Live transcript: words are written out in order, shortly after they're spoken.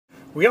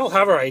We all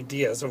have our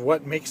ideas of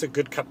what makes a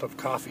good cup of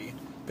coffee,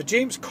 but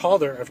James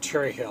Calder of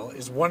Cherry Hill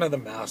is one of the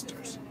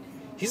masters.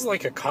 He's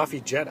like a coffee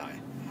Jedi.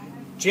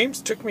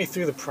 James took me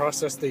through the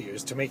process they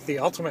use to make the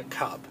ultimate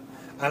cup,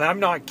 and I'm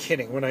not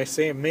kidding when I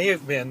say it may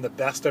have been the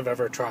best I've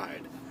ever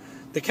tried.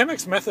 The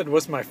Chemex method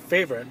was my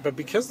favorite, but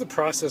because the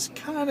process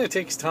kinda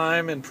takes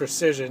time and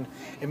precision,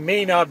 it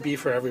may not be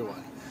for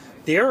everyone.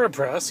 The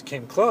AeroPress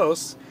came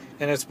close,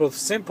 and it's both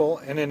simple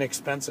and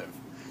inexpensive.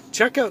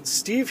 Check out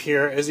Steve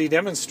here as he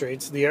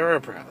demonstrates the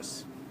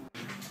AeroPress.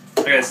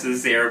 Okay, so this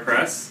is the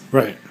AeroPress.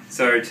 Right.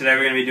 So today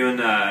we're going to be doing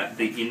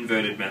the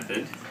inverted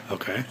method.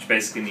 Okay. Which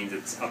basically means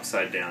it's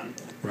upside down.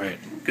 Right.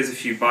 Because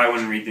if you buy one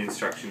and read the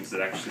instructions,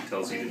 it actually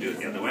tells you to do it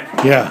the other way.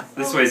 Yeah.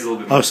 This way is a little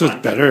bit more so fun.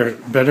 it's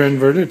better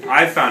inverted?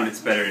 I found it's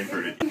better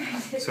inverted.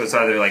 So it's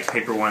either like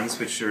paper ones,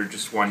 which are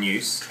just one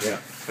use. Yeah.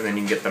 And then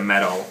you can get the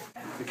metal.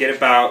 You get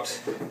about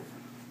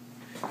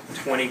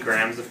 20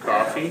 grams of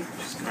coffee,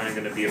 which is kind of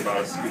going to be about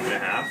a scoop and a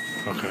half.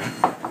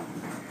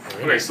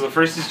 Okay. Okay, so the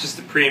first is just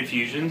the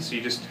pre-infusion. So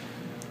you just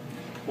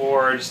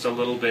pour just a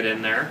little bit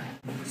in there.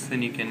 So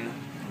then you can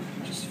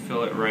just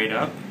fill it right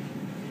up.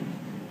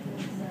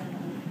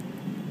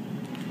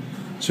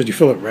 So do you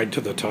fill it right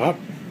to the top?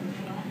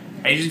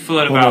 I usually fill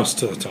it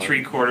Almost about to the top.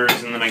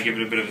 3/4, and then I give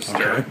it a bit of a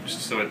stir, Okay.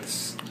 just so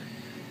it's.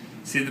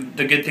 See,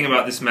 the good thing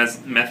about this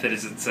method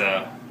is it's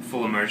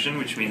full immersion,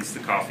 which means the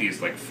coffee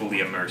is like fully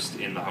immersed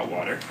in the hot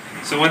water.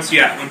 So once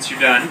you're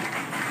done,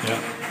 Yeah.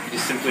 you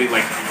just simply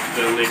like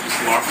the lid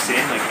just locks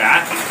in like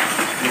that,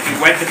 and if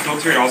you wet the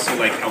filter, it also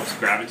like helps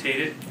gravitate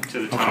it to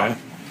the top. Okay.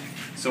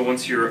 So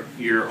once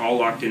you're all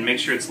locked in, make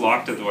sure it's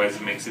locked, otherwise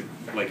it makes it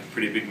like a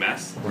pretty big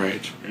mess.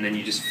 Right. And then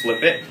you just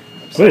flip it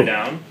upside Ooh.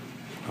 down.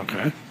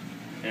 Okay.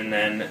 And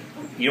then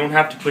you don't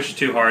have to push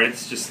too hard.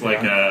 It's just like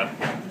kind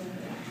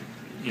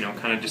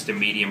of just a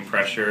medium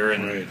pressure.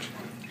 And, Right.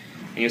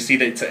 and you'll see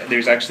that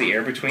there's actually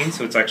air between,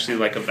 so it's actually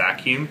like a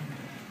vacuum.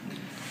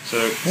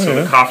 So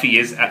yeah. the coffee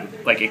is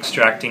like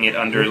extracting it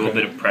under a little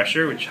bit of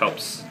pressure, which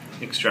helps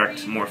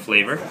extract more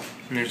flavor.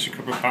 And there's your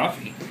cup of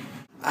coffee.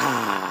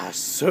 Ah,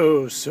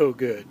 so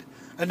good.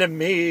 An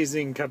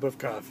amazing cup of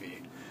coffee.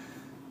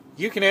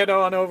 You can head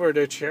on over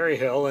to Cherry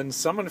Hill and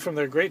someone from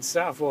their great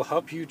staff will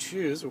help you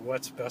choose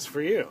what's best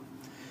for you.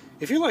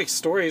 If you like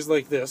stories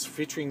like this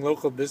featuring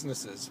local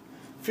businesses,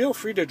 feel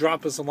free to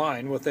drop us a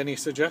line with any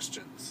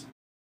suggestions.